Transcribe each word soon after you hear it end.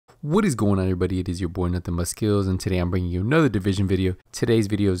What is going on, everybody? It is your boy Nothing But Skills, and today I'm bringing you another division video. Today's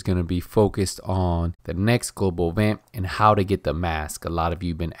video is going to be focused on the next global event and how to get the mask. A lot of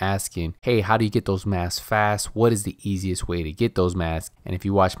you have been asking, hey, how do you get those masks fast? What is the easiest way to get those masks? And if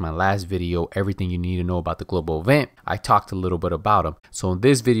you watched my last video, everything you need to know about the global event, I talked a little bit about them. So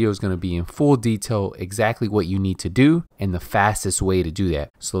this video is going to be in full detail exactly what you need to do and the fastest way to do that.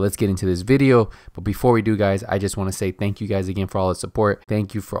 So let's get into this video. But before we do, guys, I just want to say thank you guys again for all the support.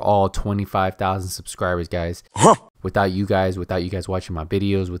 Thank you for all 25,000 subscribers, guys. Without you guys watching my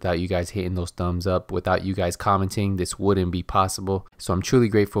videos, without you guys hitting those thumbs up, without you guys commenting, this wouldn't be possible. So I'm truly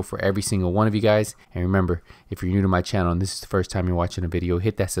grateful for every single one of you guys. And remember, if you're new to my channel and this is the first time you're watching a video,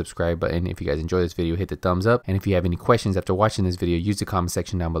 hit that subscribe button. If you guys enjoy this video, hit the thumbs up. And if you have any questions after watching this video, use the comment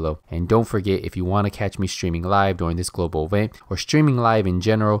section down below. And don't forget, if you want to catch me streaming live during this global event or streaming live in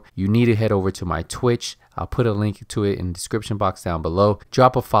general, you need to head over to my Twitch. I'll put a link to it in the description box down below.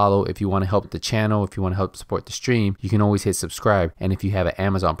 Drop a follow if you want to help the channel, if you want to help support the stream. You can always hit subscribe. And if you have an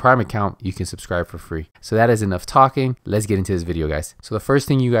Amazon Prime account, you can subscribe for free. So that is enough talking. Let's get into this video, guys. So the first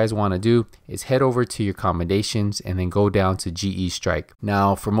thing you guys want to do is head over to your commendations and then go down to GE Strike.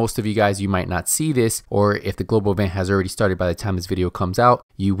 Now, for most of you guys, you might not see this, or if the global event has already started by the time this video comes out,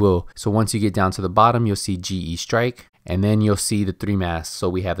 you will. So once you get down to the bottom, you'll see GE Strike. And then you'll see the three masks. So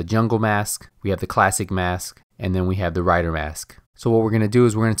we have the jungle mask, we have the classic mask, and then we have the rider mask. So what we're going to do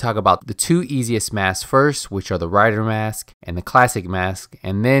is we're going to talk about the two easiest masks first, which are the rider mask and the classic mask.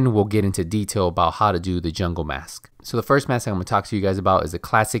 And then we'll get into detail about how to do the jungle mask. So the first mask I'm going to talk to you guys about is the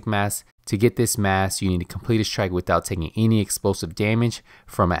classic mask. To get this mask, you need to complete a strike without taking any explosive damage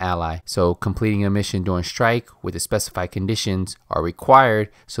from an ally. So completing a mission during strike with the specified conditions are required.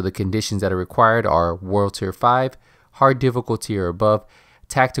 So the conditions that are required are World Tier 5, hard difficulty or above,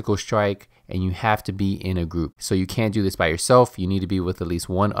 tactical strike, and you have to be in a group. So you can't do this by yourself. You need to be with at least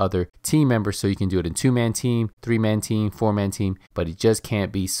one other team member. So you can do it in 2-man team, 3-man team, 4-man team, but it just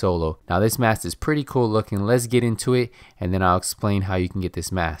can't be solo. Now this mask is pretty cool looking. Let's get into it and then I'll explain how you can get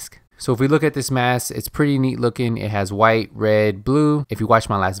this mask. So if we look at this mask, it's pretty neat looking. It has white, red, blue. If you watched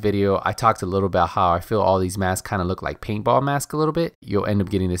my last video, I talked a little about how I feel all these masks kind of look like paintball masks a little bit. You'll end up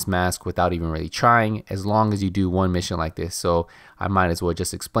getting this mask without even really trying, as long as you do one mission like this. So I might as well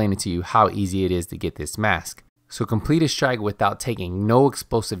just explain it to you how easy it is to get this mask. So complete a strike without taking no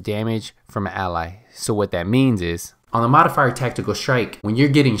explosive damage from an ally. So what that means is, on the modifier tactical strike, when you're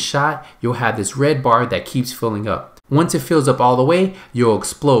getting shot, you'll have this red bar that keeps filling up. Once it fills up all the way, you'll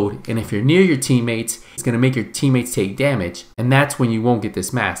explode. And if you're near your teammates, it's gonna make your teammates take damage. And that's when you won't get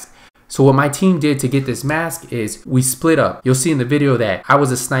this mask. So what my team did to get this mask is we split up. You'll see in the video that I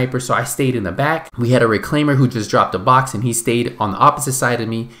was a sniper, so I stayed in the back. We had a reclaimer who just dropped a box and he stayed on the opposite side of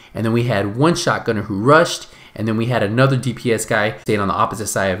me. And then we had one shotgunner who rushed. And then we had another DPS guy staying on the opposite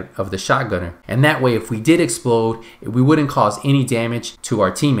side of the shotgunner. And that way, if we did explode, we wouldn't cause any damage to our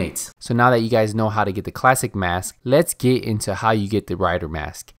teammates. So now that you guys know how to get the classic mask, let's get into how you get the rider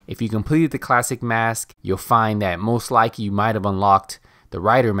mask. If you completed the classic mask, you'll find that most likely you might have unlocked the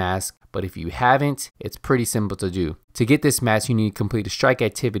rider mask. But if you haven't, it's pretty simple to do. To get this mask, you need to complete a strike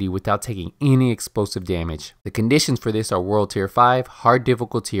activity without taking any explosive damage. The conditions for this are World Tier 5, hard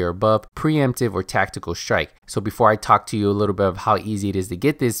difficulty or above, preemptive or tactical strike. So before I talk to you a little bit of how easy it is to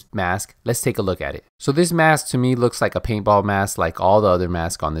get this mask, let's take a look at it. So this mask to me looks like a paintball mask like all the other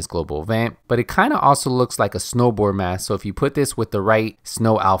masks on this global event, but it kind of also looks like a snowboard mask. So if you put this with the right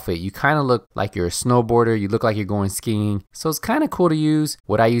snow outfit, you kind of look like you're a snowboarder, you look like you're going skiing. So it's kind of cool to use.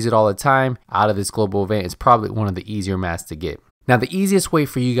 Would I use it all the time? Out of this global event, it's probably one of the easier masks to get. Now the easiest way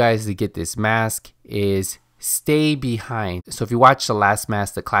for you guys to get this mask is stay behind. So if you watched the last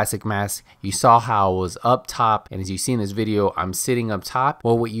mask, the classic mask, you saw how I was up top, and as you see in this video, I'm sitting up top.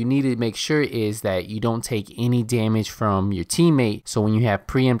 Well, what you need to make sure is that you don't take any damage from your teammate. So when you have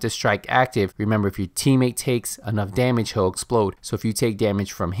preemptive strike active, remember, if your teammate takes enough damage, he'll explode. So if you take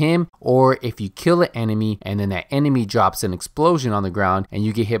damage from him, or if you kill an enemy and then that enemy drops an explosion on the ground and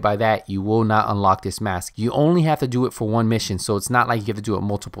you get hit by that, you will not unlock this mask. You only have to do it for one mission. So it's not like you have to do it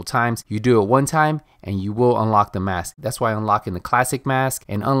multiple times. You do it one time and you will unlock the mask. That's why unlocking the classic mask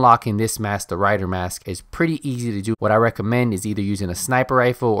and unlocking this mask, the rider mask, is pretty easy to do. What I recommend is either using a sniper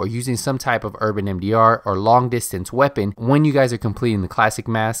rifle or using some type of urban MDR or long distance weapon. When you guys are completing the classic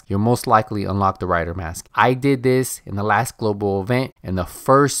mask, you'll most likely unlock the rider mask. I did this in the last global event in the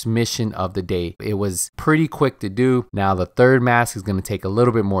first mission of the day. It was pretty quick to do. Now the third mask is going to take a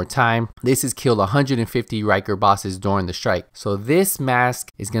little bit more time. This is killed 150 Riker bosses during the strike. So this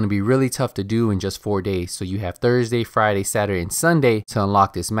mask is going to be really tough to do in just 4 days. So you have Thursday, Friday, Saturday, and Sunday to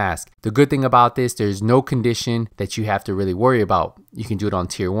unlock this mask. The good thing about this, there's no condition that you have to really worry about. You can do it on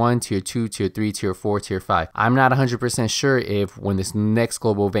tier 1, tier 2, tier 3, tier 4, tier 5. I'm not 100% sure if when this next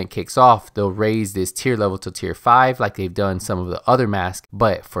global event kicks off, they'll raise this tier level to tier 5 like they've done some of the other masks.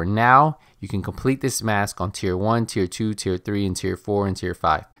 But for now, you can complete this mask on tier 1, tier 2, tier 3, and tier 4, and tier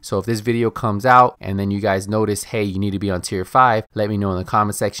 5. So if this video comes out and then you guys notice, hey, you need to be on tier 5, let me know in the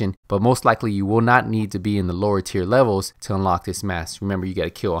comment section. But most likely you will not need to be in the lower tier levels to unlock this mask. Remember, you got to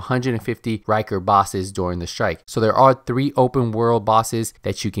kill 150 Riker bosses during the strike. So there are 3 open world bosses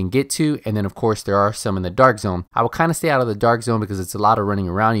that you can get to. And then of course there are some in the dark zone. I will kind of stay out of the dark zone because it's a lot of running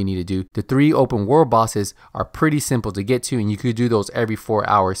around you need to do. The 3 open world bosses are pretty simple to get to, and you could do those every 4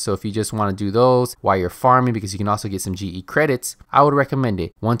 hours. So if you just want to do those while you're farming, because you can also get some GE credits, I would recommend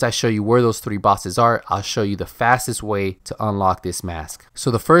it. Once I show you where those 3 bosses are, I'll show you the fastest way to unlock this mask.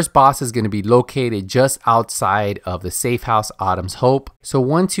 So the first boss is going to be located just outside of the safe house Autumn's Hope. So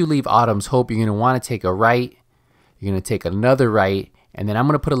once you leave Autumn's Hope, you're going to want to take a right, you're going to take another right, and then I'm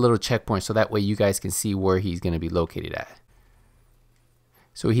going to put a little checkpoint so that way you guys can see where he's going to be located at.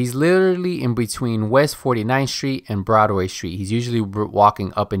 So he's literally in between West 49th Street and Broadway Street. He's usually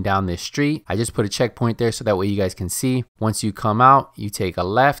walking up and down this street. I just put a checkpoint there so that way you guys can see. Once you come out, you take a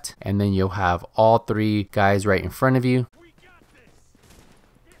left, and then you'll have all 3 guys right in front of you.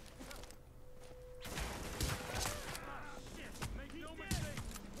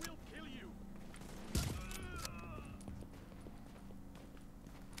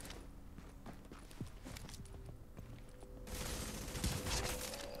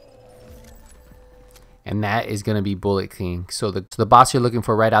 And that is going to be Bullet King. So the boss you're looking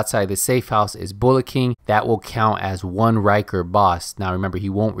for right outside the safe house is Bullet King. That will count as 1 Riker boss. Now remember, he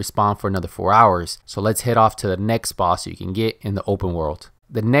won't respawn for another 4 hours. So let's head off to the next boss you can get in the open world.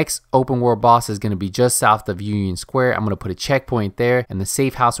 The next open world boss is going to be just south of Union Square. I'm going to put a checkpoint there, and the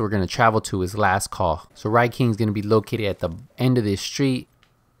safe house we're going to travel to is Last Call. So Riker King is going to be located at the end of this street.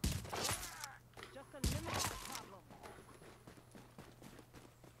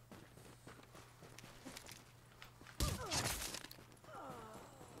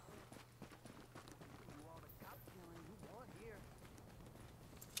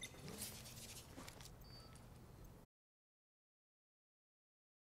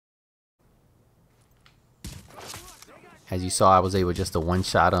 As you saw, I was able just to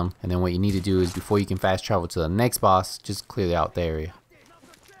one-shot him. And then what you need to do is, before you can fast travel to the next boss, just clear out the area.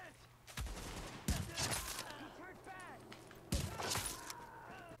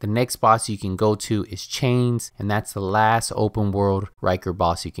 The next boss you can go to is Chains, and that's the last open world Riker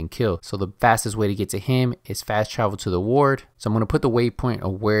boss you can kill. So the fastest way to get to him is fast travel to the ward. So I'm going to put the waypoint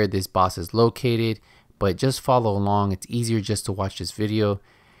of where this boss is located, but just follow along. It's easier just to watch this video.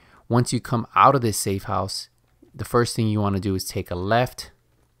 Once you come out of this safe house, the first thing you want to do is take a left,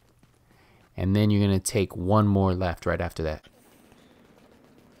 and then you're going to take 1 more left right after that.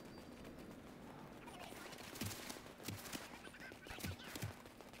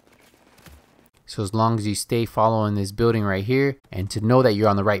 So as long as you stay following this building right here, and to know that you're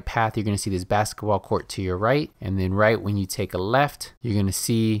on the right path, you're going to see this basketball court to your right, and then right when you take a left, you're going to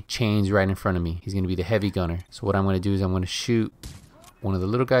see Chains right in front of me. He's going to be the heavy gunner. So what I'm going to do is I'm going to shoot one of the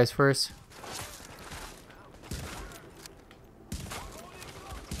little guys first.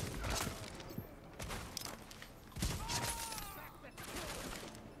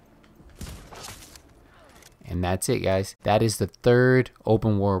 And that's it, guys. That is the 3rd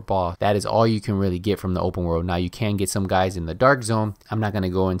open world boss. That is all you can really get from the open world. Now you can get some guys in the dark zone. I'm not going to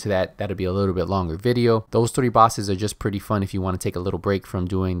go into that. That'll be a little bit longer video. Those 3 bosses are just pretty fun if you want to take a little break from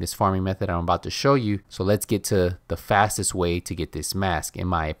doing this farming method I'm about to show you. So let's get to the fastest way to get this mask, in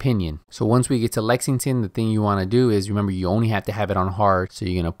my opinion. So once we get to Lexington, the thing you want to do is, remember, you only have to have it on hard. So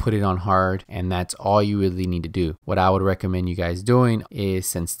you're going to put it on hard, and that's all you really need to do. What I would recommend you guys doing is,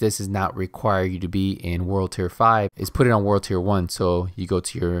 since this does not require you to be in World Tier 5, is put it on World Tier 1. So you go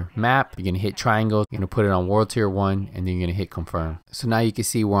to your map, you're going to hit triangle, you're going to put it on World Tier 1, and then you're going to hit confirm. So now you can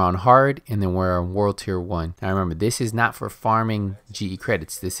see we're on hard, and then we're on World Tier 1. Now remember, this is not for farming GE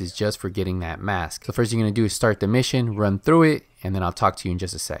credits. This is just for getting that mask. So first you're going to do is start the mission, run through it, and then I'll talk to you in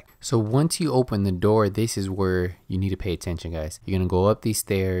just a sec. So once you open the door, this is where you need to pay attention, guys. You're going to go up these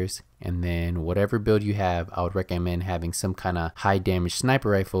stairs, and then whatever build you have, I would recommend having some kind of high damage sniper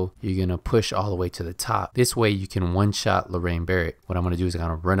rifle. You're going to push all the way to the top. This way you can one-shot Lorraine Barrett. What I'm going to do is I'm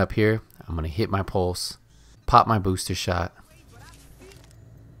going to run up here. I'm going to hit my pulse, pop my booster shot,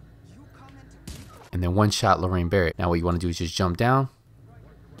 and then one-shot Lorraine Barrett. Now what you want to do is just jump down,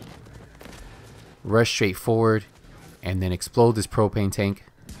 rush straight forward, and then explode this propane tank.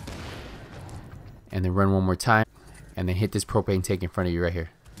 and then run one more time, and then hit this propane tank in front of you right here.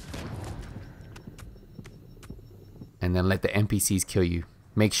 And then let the NPCs kill you.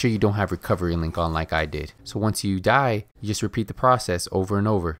 Make sure you don't have recovery link on like I did. So once you die, you just repeat the process over and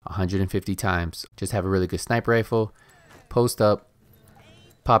over 150 times. Just have a really good sniper rifle, post up,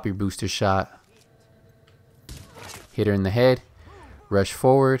 pop your booster shot, hit her in the head, rush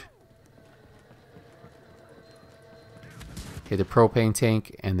forward, hit the propane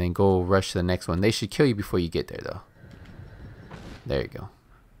tank, and then go rush to the next one. They should kill you before you get there though. There you go.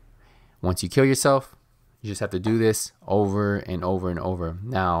 Once you kill yourself, you just have to do this over and over and over.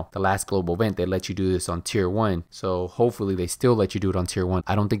 Now, the last global event, they let you do this on tier 1. So hopefully they still let you do it on tier 1.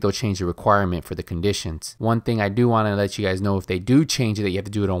 I don't think they'll change the requirement for the conditions. One thing I do want to let you guys know, if they do change it, that you have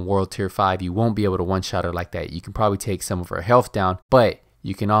to do it on world tier 5, you won't be able to one-shot her like that. You can probably take some of her health down, but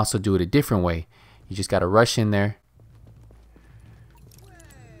you can also do it a different way. You just got to rush in there.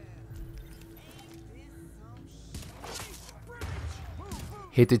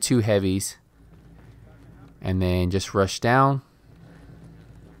 Hit the 2 heavies. And then just rush down.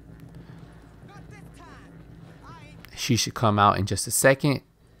 She should come out in just a second.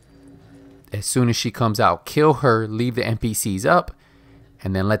 As soon as she comes out, kill her, leave the NPCs up,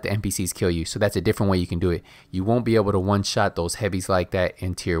 and then let the NPCs kill you. So that's a different way you can do it. You won't be able to one-shot those heavies like that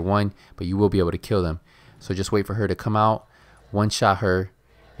in tier 1, but you will be able to kill them. So just wait for her to come out, one-shot her,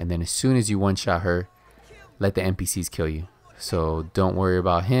 and then as soon as you one-shot her, let the NPCs kill you. So don't worry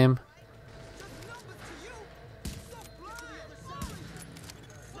about him.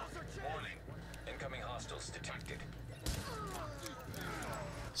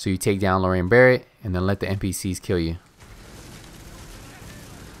 So you take down Lorraine Barrett and then let the NPCs kill you.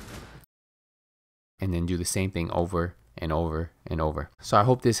 And then do the same thing over and over and over. So I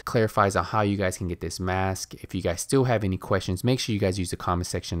hope this clarifies on how you guys can get this mask. If you guys still have any questions, make sure you guys use the comment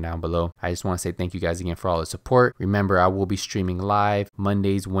section down below. I just want to say thank you guys again for all the support. Remember, I will be streaming live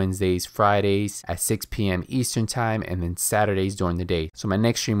Mondays, Wednesdays, Fridays at 6 p.m. Eastern time, and then Saturdays during the day. So my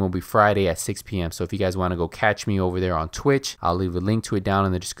next stream will be Friday at 6 p.m. So if you guys want to go catch me over there on Twitch, I'll leave a link to it down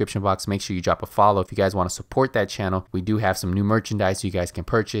in the description box. Make sure you drop a follow. If you guys want to support that channel, we do have some new merchandise you guys can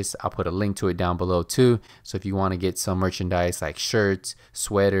purchase. I'll put a link to it down below too. So if you want to get some merchandise like shirts,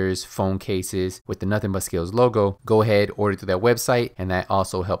 sweaters, phone cases with the Nothing But Skills logo, go ahead, order through that website, and that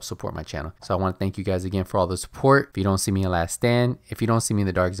also helps support my channel. So I want to thank you guys again for all the support. If you don't see me in Last Stand, if you don't see me in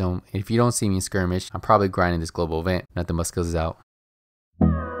the Dark Zone, if you don't see me in Skirmish, I'm probably grinding this global event. Nothing But Skills is out.